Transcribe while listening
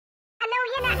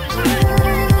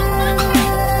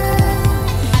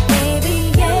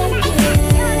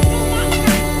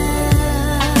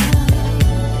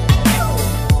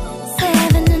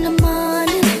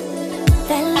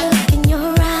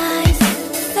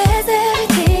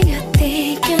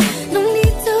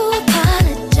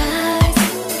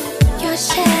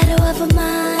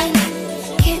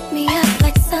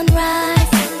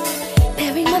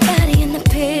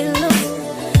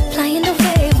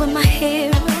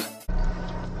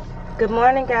Good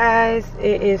morning, guys.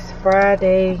 It is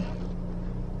Friday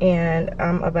and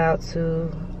I'm about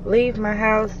to leave my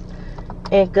house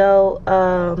and go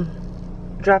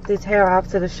drop this hair off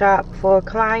to the shop for a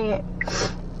client.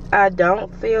 I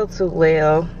don't feel too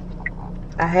well.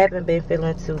 I haven't been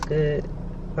feeling too good.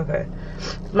 Okay,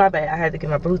 my bad. I had to get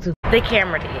my Bluetooth. The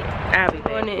camera did. I'll be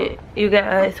back. Morning, you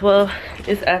guys. Well,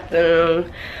 it's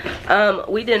afternoon.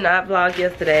 We did not vlog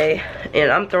yesterday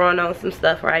and I'm throwing on some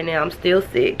stuff right now. I'm still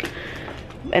sick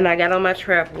and I got on my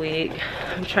trap wig.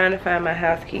 I'm trying to find my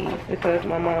house keys because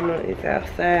my mama is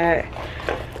outside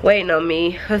waiting on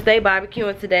me because they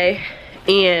barbecuing today,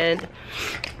 and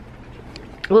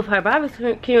with her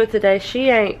barbecuing today, she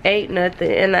ain't ate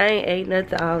nothing and I ain't ate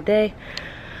nothing all day,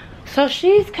 so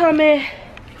she's coming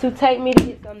to take me to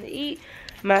get something to eat.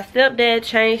 My stepdad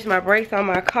changed my brakes on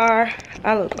my car.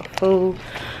 I look a fool.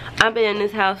 I've been in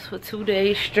this house for 2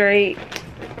 days straight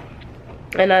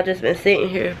and I just been sitting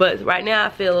here, but right now I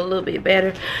feel a little bit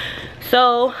better.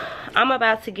 So I'm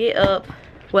about to get up.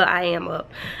 Well, I am up.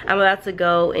 I'm about to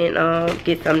go and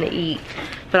get something to eat,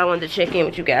 but I wanted to check in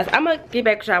with you guys. I'm gonna get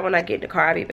back to y'all when I get in the car.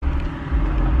 I'll be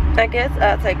back. I guess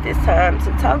I'll take this time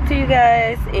to talk to you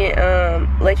guys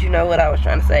and let you know what I was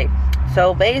trying to say.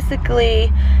 So basically,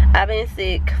 I've been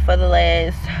sick for the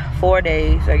last 4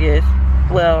 days, I guess.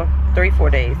 Well,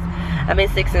 3-4 days. I've been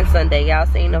sick since Sunday. Y'all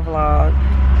seen the vlog.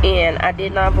 And I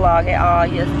did not vlog at all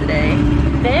yesterday.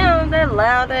 Damn, that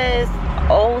loud ass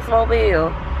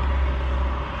Oldsmobile.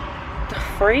 The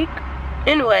freak.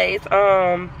 Anyways,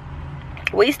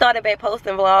 we started back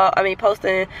posting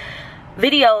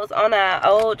videos on our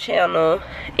old channel,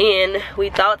 and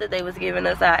we thought that they was giving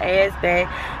us our ass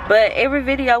back, but every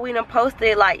video we done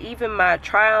posted, like even my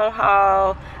try on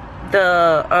haul,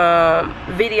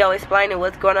 the video explaining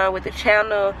what's going on with the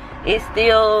channel, it's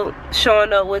still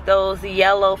showing up with those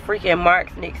yellow freaking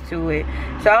marks next to it.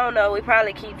 So I don't know, we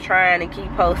probably keep trying and keep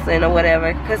posting or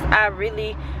whatever, because I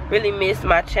really miss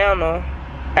my channel.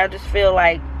 I just feel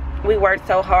like we worked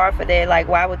so hard for that. Like,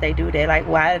 why would they do that? Like,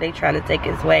 why are they trying to take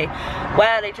it away?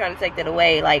 Why are they trying to take that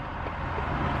away? Like,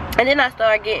 and then I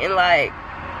started getting like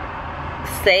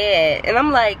sad, and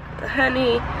I'm like,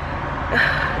 honey,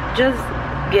 just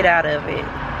get out of it.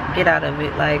 Get out of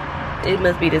it. Like, it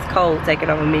must be this cold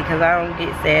taking over me, because I don't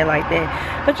get sad like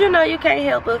that. But you know, you can't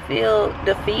help but feel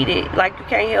defeated. Like, you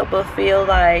can't help but feel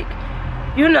like,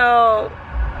 you know,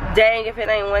 dang, if it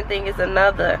ain't one thing, it's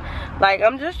another. Like,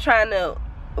 I'm just trying to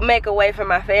make a way for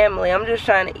my family. I'm just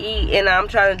trying to eat, and I'm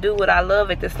trying to do what I love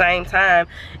at the same time.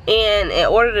 And in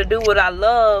order to do what I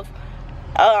love,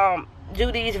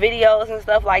 do these videos and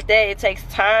stuff like that, it takes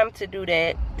time to do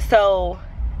that. So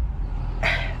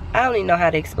I don't even know how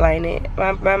to explain it.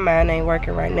 My mind ain't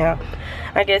working right now.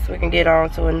 I guess we can get on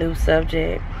to a new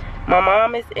subject. My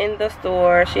mom is in the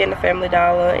store. She in the Family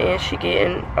Dollar, and she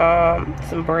getting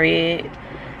some bread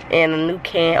and a new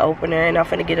can opener, and I'm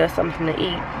finna get her something to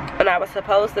eat. And I was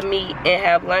supposed to meet and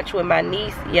have lunch with my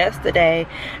niece yesterday,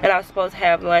 and I was supposed to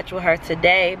have lunch with her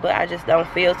today, but I just don't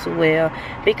feel too well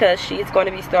because she's going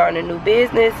to be starting a new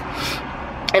business,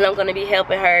 and I'm going to be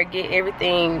helping her get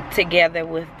everything together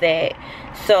with that.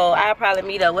 So I'll probably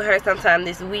meet up with her sometime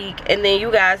this week. And then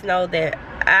you guys know that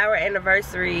our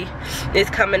anniversary is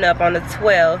coming up on the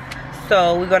 12th.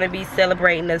 So we're going to be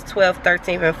celebrating the 12th,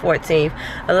 13th, and 14th.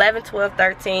 11, 12,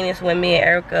 13 is when me and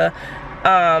Erica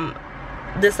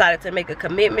decided to make a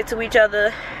commitment to each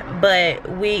other.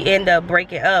 But we end up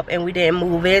breaking up, and we didn't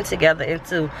move in together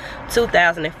until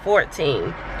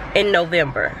 2014 in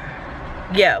November.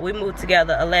 Yeah, we moved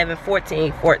together 11,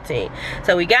 14, 14.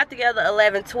 So we got together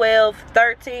 11, 12,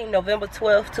 13, November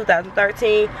 12th,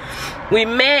 2013. We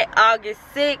met August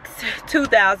 6th,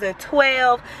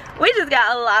 2012. We just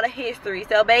got a lot of history.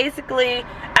 So basically,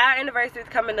 our anniversary is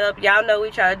coming up. Y'all know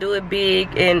we try to do it big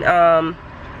and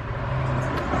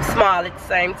small at the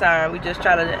same time. We just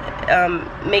try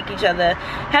to make each other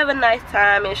have a nice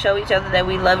time and show each other that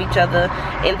we love each other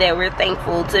and that we're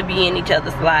thankful to be in each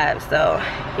other's lives. So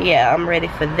yeah, I'm ready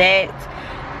for that.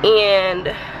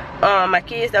 And my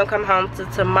kids don't come home till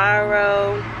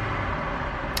tomorrow.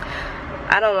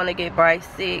 I don't want to get Bryce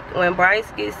sick. When Bryce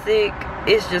gets sick,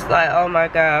 it's just like, oh my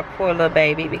God, poor little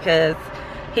baby, because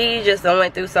he just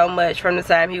went through so much from the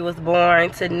time he was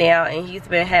born to now, and he's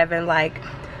been having like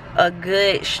a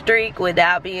good streak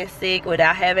without being sick,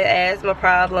 without having asthma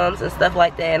problems and stuff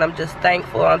like that. And I'm just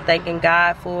thankful. I'm thanking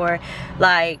God for,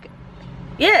 like,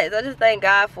 yes, I just thank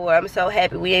God for it. I'm so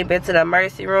happy. We ain't been to the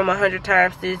emergency room 100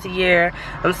 times this year.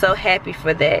 I'm so happy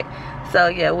for that. So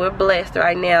yeah, we're blessed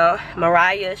right now.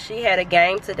 Mariya, she had a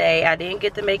game today. I didn't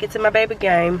get to make it to my baby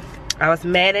game. I was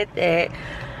mad at that,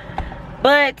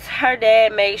 but her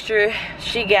dad made sure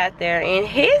she got there, and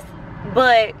his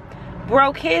butt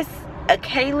broke his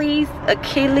Achilles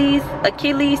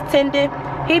tendon.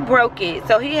 He broke it,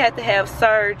 so he had to have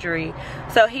surgery.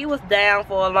 So he was down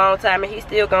for a long time, and he's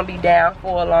still gonna be down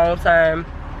for a long time.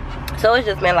 So it's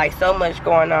just been like so much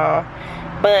going on.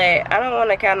 But I don't want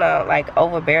to kind of like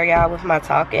overbear y'all with my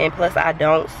talking. Plus I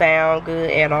don't sound good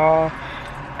at all.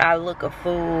 I look a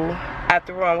fool. I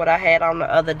threw on what I had on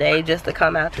the other day just to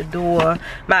come out the door.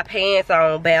 My pants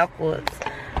on backwards.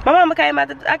 My mama came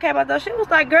out I came out there. She was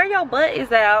like, girl, your butt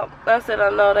is out. I said, I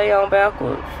know they on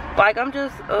backwards. Like, I'm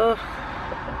just, ugh.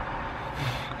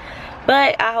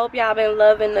 But I hope y'all been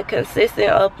loving the consistent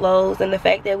uploads and the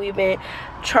fact that we've been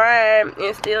trying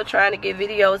and still trying to get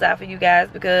videos out for you guys,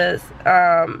 because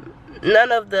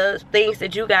none of the things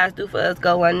that you guys do for us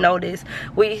go unnoticed.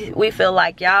 We feel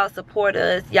like y'all support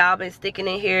us. Y'all been sticking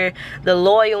in here. The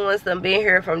loyal ones have been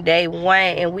here from day one,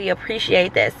 and we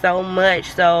appreciate that so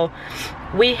much. So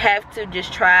we have to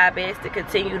just try our best to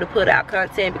continue to put out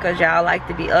content, because y'all like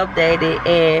to be updated,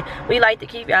 and we like to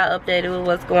keep y'all updated with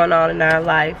what's going on in our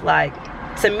life. Like,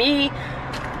 to me,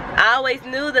 I always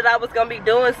knew that I was gonna be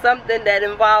doing something that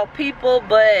involved people,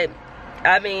 but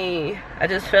I mean, I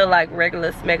just feel like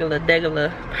regular smegular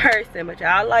degular person. But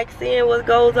y'all like seeing what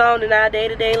goes on in our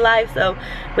day-to-day life, so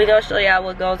we're gonna show y'all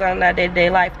what goes on in our day-to-day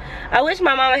life. I wish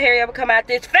my mama Harry would come out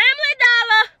this Family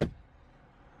Dollar.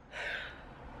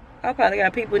 I probably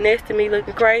got people next to me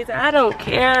looking crazy. I don't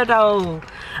care though.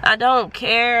 I don't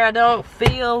care. I don't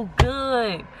feel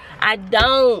good. I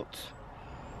don't.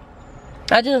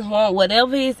 I just want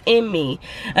whatever is in me.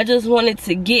 I just wanted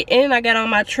to get in. I got on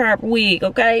my trap wig,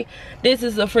 okay? This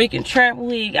is a freaking trap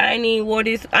wig. I ain't even wore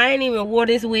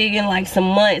this wig in like some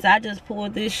months. I just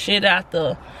pulled this shit out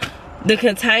the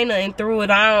container and threw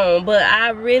it on. But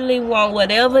I really want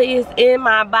whatever is in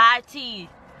my body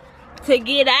to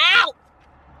get out.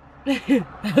 I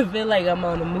feel like I'm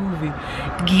on a movie.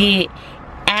 Get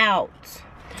out.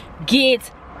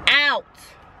 Get out.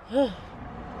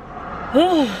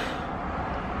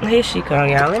 Here she come,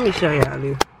 y'all. Let me show y'all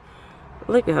this.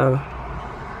 Look at her.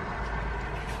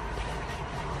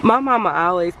 My mama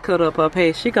always cut up her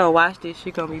hair. She gonna watch this.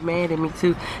 She gonna be mad at me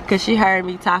too, cause she heard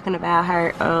me talking about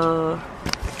her.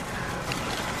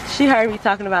 She heard me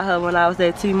talking about her when I was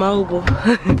at T-Mobile.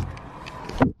 And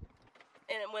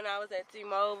when I was at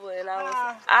T-Mobile, and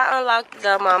I unlocked the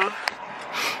door, mama.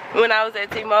 When I was at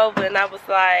T-Mobile, and I was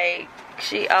like,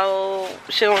 she old,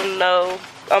 she don't know.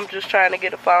 I'm just trying to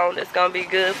get a phone that's gonna be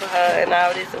good for her and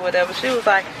all this or whatever. She was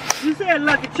like, you said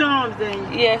Lucky Charms,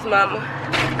 didn't you? Yes, mama.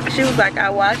 She was like, I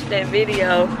watched that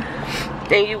video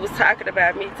and you was talking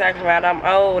about me talking about I'm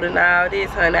old and all this,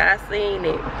 honey. I seen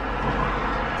it.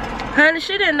 Honey,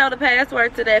 she didn't know the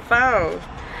password to that phone.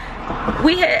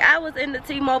 I was in the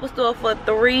T-Mobile store for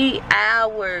 3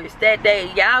 hours that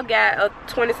day. Y'all got a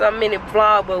 20-something minute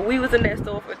vlog, but we was in that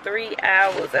store for 3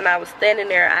 hours, and I was standing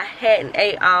there. I hadn't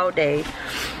ate all day,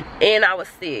 and I was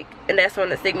sick, and that's when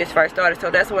the sickness first started.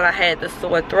 So that's when I had the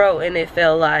sore throat, and it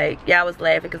felt like, y'all was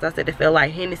laughing because I said it felt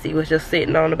like Hennessy was just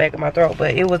sitting on the back of my throat,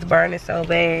 but it was burning so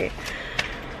bad.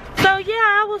 So yeah,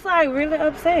 I was like really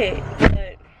upset.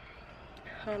 But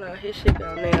hold on, here she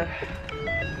go now.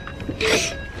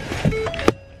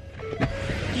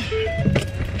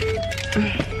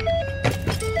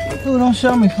 Ooh, don't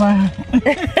show me fire. In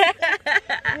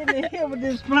the hell with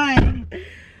this plane.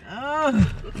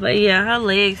 Oh. But yeah, her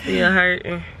legs still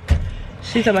hurting.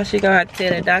 She talking about she gonna have to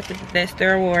tell the doctor that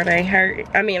steroid ain't hurting.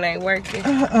 I mean, ain't working.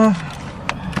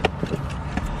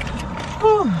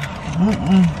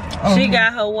 She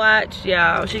got her watch,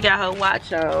 y'all. She got her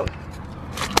watch on.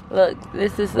 Look,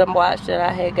 this is the watch that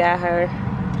I had got her.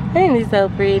 Ain't it so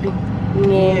pretty?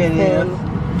 Yeah, it is.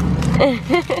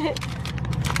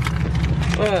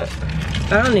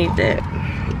 I don't need that.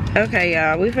 Okay,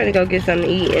 y'all, we finna go get something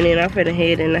to eat, and then I'm finna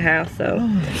head in the house. So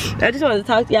I just wanted to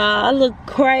talk to y'all. I look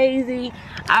crazy.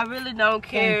 I really don't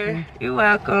care. You're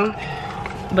welcome.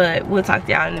 But we'll talk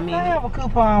to y'all in a minute. I have a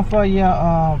coupon for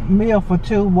your meal for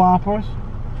 2 Whoppers.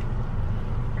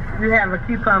 You have a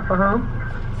coupon for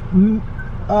who?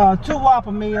 2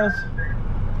 Whopper meals.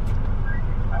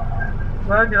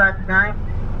 What would you like to drink?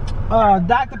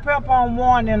 Dr. Pepper on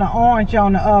one and an orange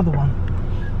on the other one.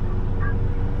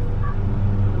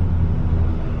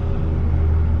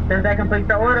 Does that complete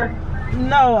the order?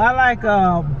 No, I like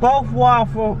both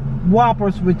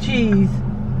Whoppers with cheese.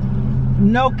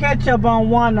 No ketchup on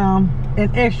one of them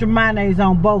and extra mayonnaise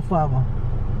on both of them.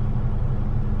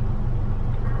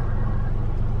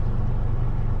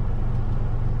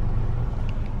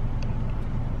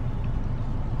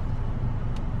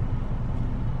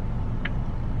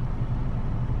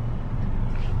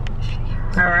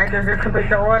 All right, does this complete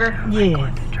the order? Yes.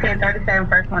 10:37,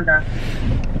 first one done.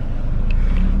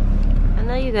 I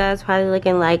know you guys probably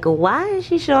looking like, why is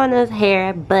she showing us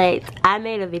hair? But I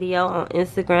made a video on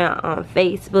Instagram, on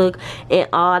Facebook, and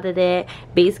all of that,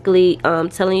 basically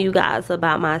telling you guys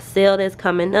about my sale that's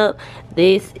coming up.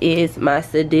 This is my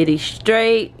Sedity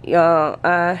Straight, y'all.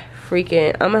 I'm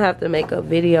gonna have to make a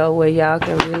video where y'all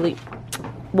can really,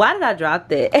 why did I drop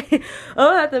that? I'm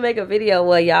gonna have to make a video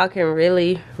where y'all can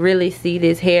really see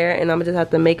this hair, and I'm gonna just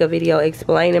have to make a video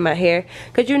explaining my hair,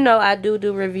 because you know I do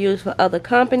reviews for other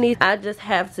companies. I just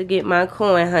have to get my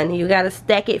coin, honey. You gotta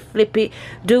stack it, flip it,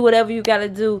 do whatever you gotta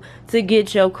do to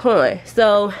get your coin.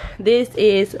 So this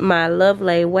is my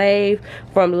LeeLee wave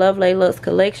from LeeLee Lux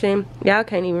collection. Y'all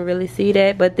can't even really see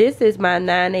that, but this is my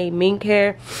 9A mink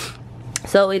hair.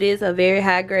 So it is a very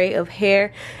high grade of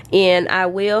hair, and I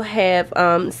will have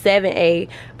 7A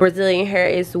Brazilian hair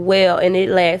as well, and it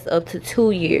lasts up to 2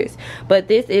 years. But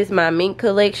this is my mink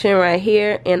collection right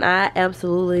here, and I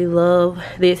absolutely love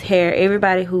this hair.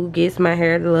 Everybody who gets my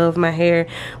hair love my hair.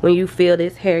 When you feel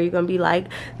this hair, you're gonna be like,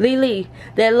 LeeLee,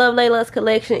 that LeeLee Lux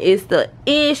collection is the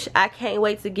ish. I can't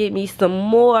wait to get me some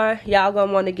more. Y'all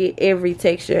gonna want to get every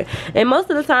texture, and most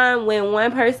of the time when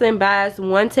one person buys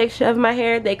one texture of my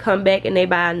hair, they come back and they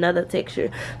buy another texture.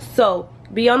 So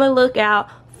be on the lookout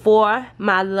for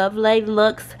my LeeLee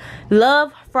Lux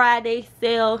Love Friday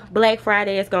sale. Black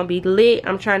Friday is gonna be lit.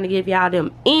 I'm trying to give y'all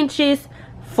them inches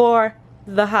for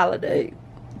the holiday.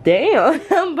 Damn,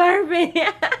 I'm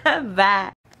burping.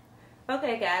 Bye.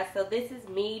 Okay guys, so this is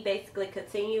me basically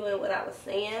continuing what I was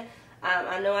saying.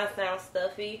 I know I sound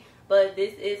stuffy, but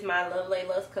this is my LeeLee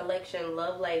Lux collection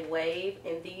LeeLee wave,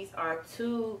 and these are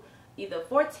two either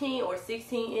 14 or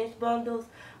 16-inch bundles.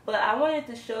 But I wanted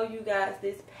to show you guys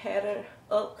this pattern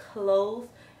up close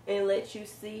and let you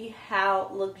see how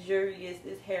luxurious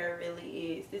this hair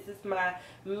really is. This is my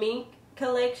mink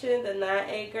collection, the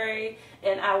 9A grade,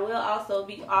 and I will also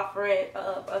be offering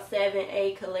a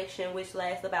 7A collection, which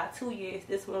lasts about 2 years.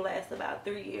 This one lasts about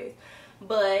 3 years,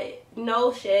 but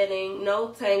no shedding, no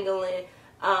tangling.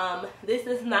 This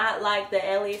is not like the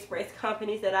AliExpress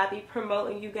companies that I be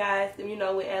promoting you guys. You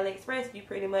know, with AliExpress, you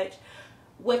pretty much,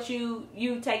 what you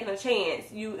taking a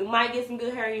chance. You might get some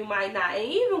good hair, you might not.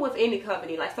 And even with any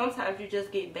company, like sometimes you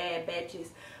just get bad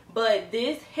batches. But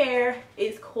this hair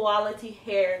is quality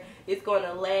hair. It's going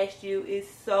to last you. It's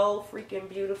so freaking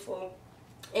beautiful.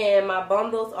 And my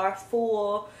bundles are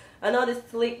full. I know this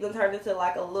clip done turned into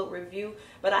like a little review,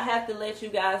 but I have to let you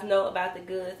guys know about the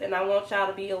goods, and I want y'all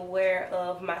to be aware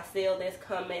of my sale that's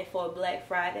coming for Black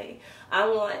Friday. I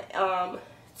want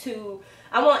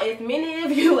as many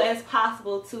of you as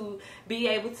possible to be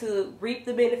able to reap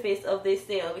the benefits of this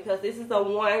sale, because this is a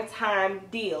one-time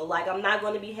deal. Like, I'm not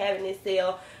going to be having this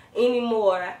sale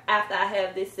anymore after I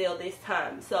have this sale this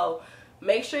time. So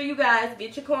make sure you guys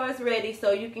get your coins ready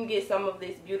so you can get some of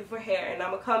this beautiful hair. And I'm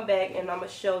going to come back and I'm going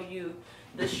to show you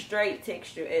the straight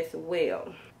texture as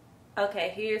well.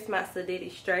 Okay, here's my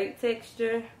Sedity straight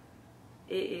texture.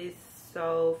 It is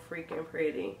so freaking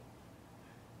pretty.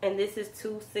 And this is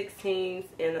 2 16s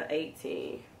and an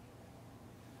 18.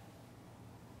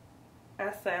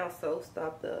 I sound so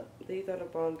stopped up. These are the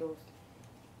bundles,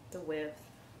 the wefts.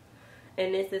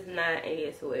 And this is 9A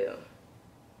as well.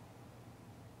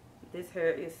 This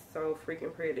hair is so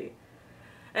freaking pretty.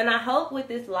 And I hope with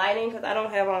this lighting, because I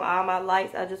don't have on all my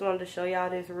lights, I just wanted to show y'all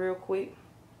this real quick.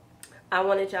 I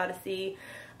wanted y'all to see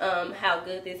how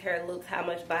good this hair looks, how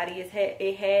much body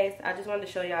it has. I just wanted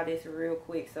to show y'all this real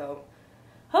quick. So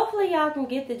hopefully y'all can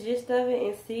get the gist of it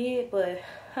and see it. But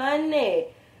honey,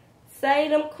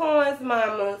 save them coins,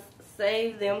 mamas.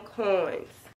 Save them coins.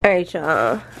 Alright,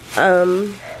 y'all.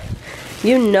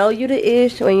 You know you the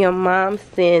ish when your mom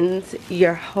sends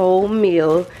your whole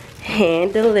meal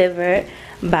hand delivered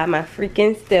by my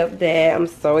freaking stepdad. I'm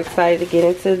so excited to get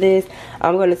into this.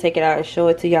 I'm going to take it out and show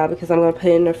it to y'all because I'm going to put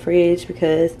it in the fridge,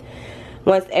 because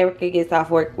once Erica gets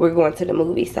off work, we're going to the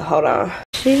movie. So hold on.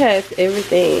 She has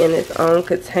everything in its own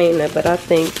container, but I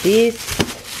think this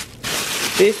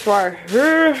right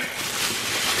here, I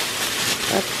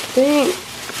think,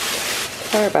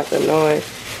 sorry about the noise,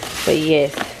 but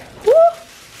yes.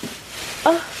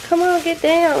 Oh, come on, get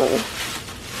down.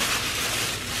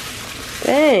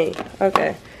 Dang.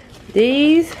 Okay.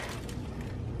 These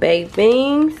baked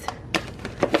beans.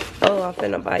 Oh, I'm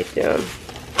finna bite them.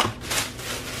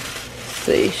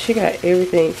 See, she got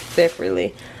everything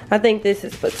separately. I think this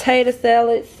is potato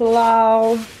salad,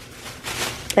 slaw,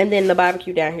 and then the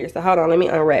barbecue down here. So hold on, let me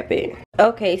unwrap it.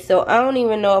 Okay, so I don't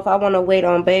even know if I want to wait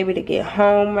on baby to get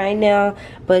home right now,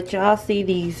 but y'all see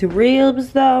these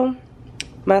ribs though?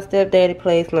 My stepdaddy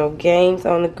plays no games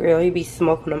on the grill. He be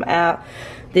smoking them out.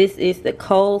 This is the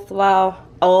coleslaw.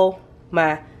 Oh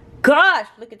my gosh,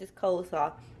 look at this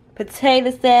coleslaw.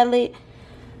 Potato salad.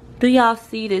 Do y'all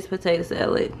see this potato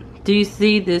salad? Do you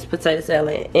see this potato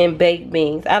salad and baked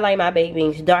beans? I like my baked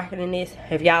beans darker than this.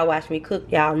 If y'all watch me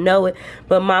cook, y'all know it.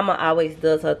 But mama always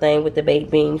does her thing with the baked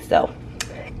beans. So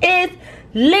it's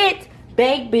lit.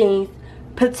 Baked beans,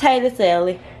 potato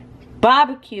salad,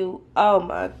 barbecue. Oh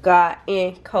my God,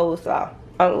 and coleslaw.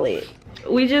 I'm lit.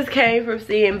 We just came from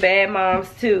seeing Bad Moms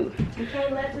 2. You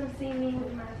can't let them see me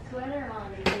with my sweater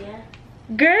on again.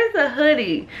 Girl, it's a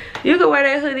hoodie. You can wear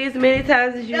that hoodie as many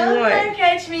times as you want. Don't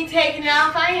catch me taking it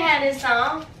off. I ain't had this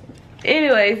on.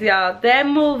 Anyways, y'all, that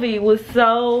movie was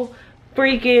so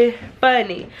freaking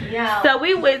funny. Yeah. So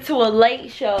we went to a late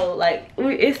show. Like,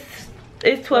 it's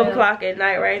 12 o'clock at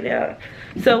night right now.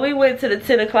 So we went to the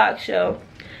 10 o'clock show.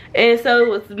 And so it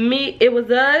was me, it was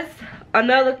us,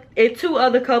 and two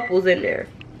other couples in there.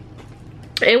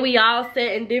 And we all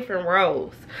sat in different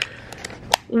rows.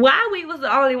 Why we was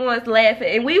the only ones laughing,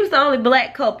 and we was the only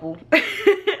black couple.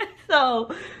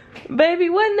 So, baby,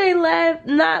 wasn't they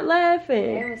not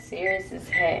laughing? They were serious as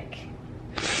heck.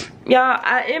 Y'all,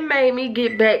 it made me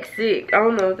get back sick. I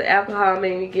don't know if the alcohol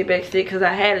made me get back sick because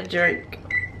I had a drink,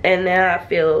 and now I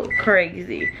feel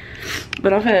crazy.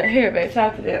 But I'm finna, here, babe,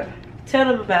 talk to them.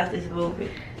 Tell them about this movie.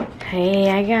 Hey,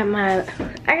 I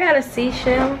got a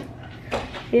seashell.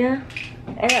 Yeah.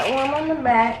 I got one on the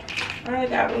back. I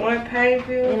got one paint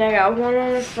view. And I got one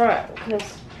on the front.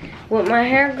 Because with my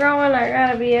hair growing, I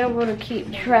gotta be able to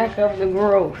keep track of the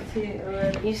growth.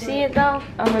 You see it though?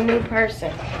 I'm a new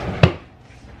person.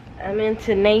 I'm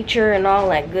into nature and all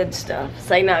that good stuff. It's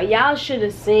like, now y'all should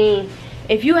have seen.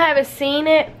 If you haven't seen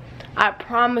it, I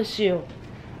promise you,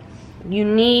 you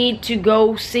need to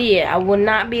go see it. I will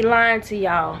not be lying to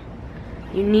y'all.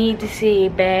 You need to see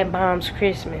Bad Moms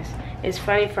Christmas. It's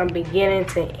funny from beginning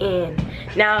to end.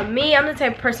 Now, me, I'm the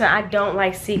type of person, I don't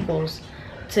like sequels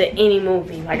to any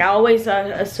movie. Like, I always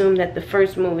assume that the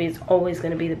first movie is always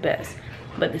going to be the best.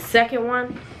 But the second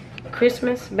one,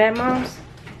 Christmas, Bad Moms,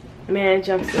 man, it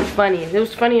jumps the funniest. It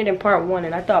was funnier than part one,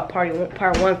 and I thought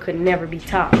part one could never be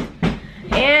topped.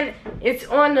 And it's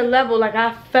on the level, like,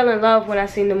 I fell in love when I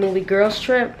seen the movie Girls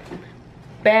Trip.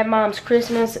 Bad Moms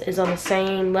Christmas is on the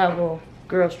same level.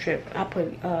 Girls Trip. I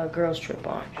put Girls Trip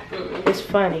on. It's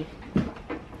funny.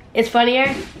 It's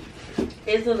funnier?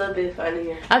 It's a little bit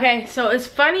funnier. Okay, so it's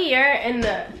funnier, and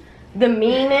the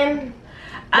meaning,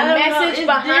 the message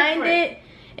behind it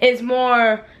is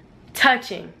more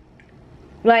touching.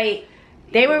 Like,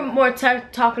 they were more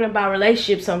talking about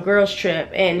relationships on Girls Trip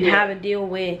and how to deal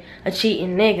with a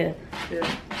cheating nigga.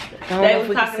 Yeah. They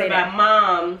were talking about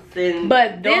moms and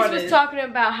but daughters. This was talking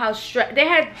about how they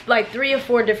had like 3 or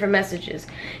 4 different messages.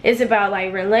 It's about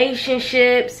like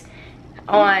relationships,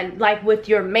 on like with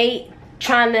your mate,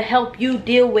 trying to help you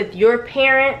deal with your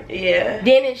parent. Yeah.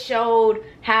 Then it showed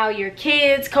how your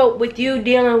kids cope with you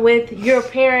dealing with your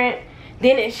parent.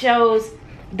 Then it shows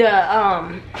the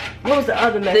what was the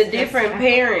other message? The different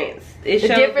parents. The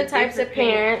different types of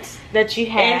parents that you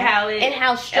have, and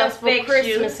how stressful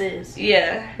Christmas is.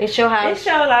 Yeah. It showed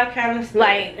all kind of stuff.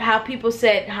 Like how people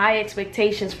set high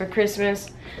expectations for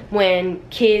Christmas when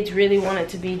kids really want it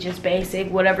to be just basic,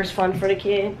 whatever's fun for the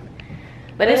kid.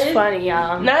 But it's funny,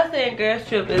 y'all. Not saying Girls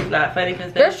Trip is not funny,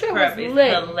 because Girls Trip is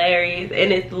hilarious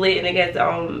and it's lit and it got its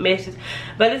own message.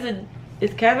 But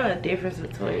it's kind of a difference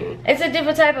between. It's a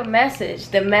different type of message.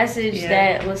 The message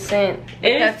that was sent.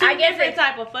 And it's two different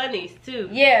type of funnies too.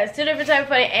 Yeah, it's 2 different type of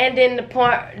funny, and then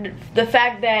the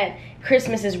fact that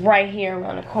Christmas is right here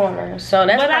around the corner. So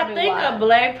that's. But I think a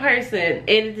black person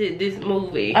edited this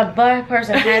movie. A black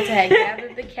person had to have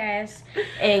gathered the cast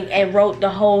and wrote the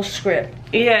whole script.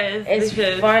 Yes,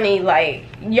 it's funny. Like,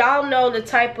 y'all know the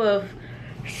type of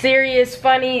serious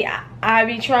funny I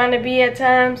be trying to be at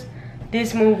times.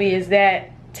 This movie is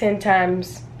that 10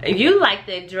 times. You like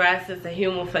that dry sense of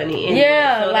humor funny anyway.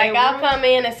 Yeah, so like I'll come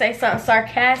in and say something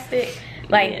sarcastic.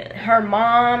 Like her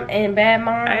mom and Bad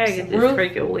Moms. I gotta get this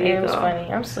freaking wig. It was funny.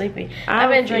 I'm sleepy. I've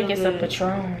been drinking some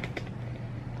Patron.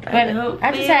 But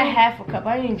I just had half a cup.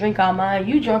 I didn't drink all mine.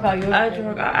 You drank all yours.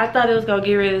 I thought it was gonna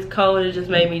get rid of this cold. It just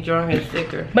made me drunk and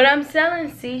sicker. But I'm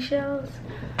selling seashells.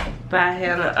 Bye,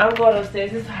 Hannah. I'm going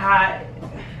upstairs. It's hot.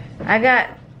 I got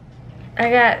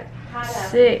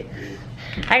 6.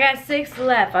 I got 6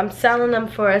 left. I'm selling them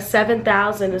for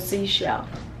 $7,000 a seashell.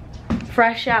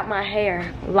 Fresh out my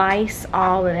hair, lice,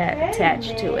 all of that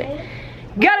attached to it.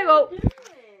 Gotta go.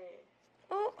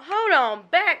 Oh, hold on,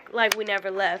 back like we never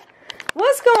left.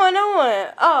 What's going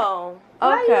on? Oh, okay.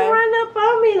 Why you run up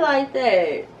on me like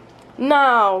that?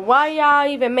 No, why y'all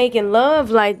even making love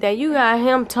like that? You got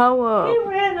him toe up. He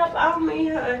ran up on me,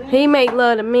 honey. He make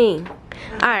love to me.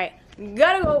 All right,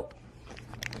 gotta go.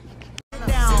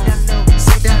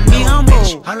 Be humble,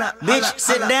 bitch,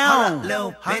 sit down.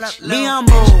 Be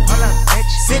humble,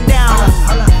 sit down.